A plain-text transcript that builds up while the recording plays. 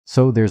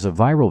So there's a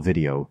viral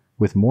video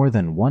with more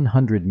than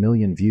 100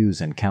 million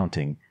views and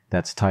counting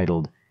that's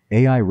titled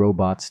AI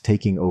Robots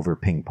Taking Over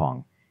Ping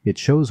Pong. It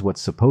shows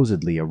what's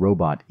supposedly a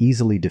robot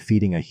easily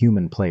defeating a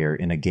human player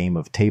in a game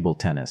of table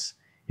tennis.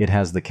 It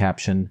has the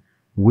caption,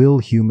 "Will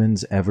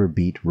humans ever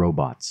beat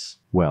robots?"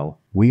 Well,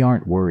 we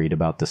aren't worried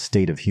about the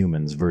state of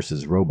humans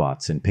versus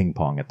robots in ping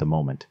pong at the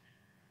moment.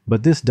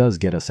 But this does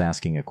get us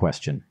asking a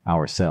question,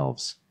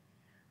 ourselves.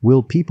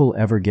 Will people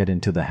ever get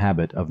into the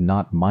habit of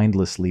not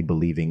mindlessly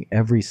believing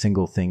every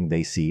single thing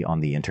they see on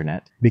the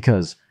internet?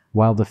 Because,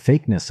 while the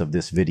fakeness of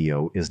this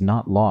video is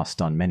not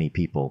lost on many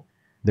people,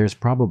 there's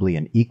probably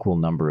an equal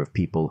number of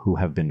people who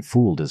have been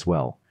fooled as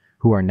well,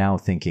 who are now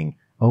thinking,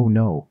 "Oh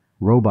no,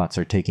 robots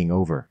are taking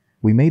over."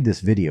 We made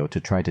this video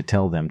to try to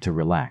tell them to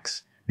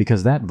relax,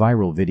 because that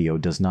viral video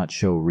does not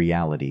show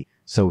reality.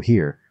 So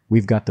here,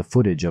 we've got the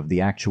footage of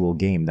the actual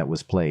game that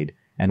was played,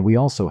 and we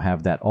also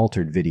have that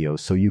altered video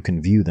so you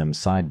can view them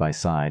side by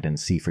side and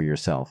see for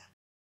yourself.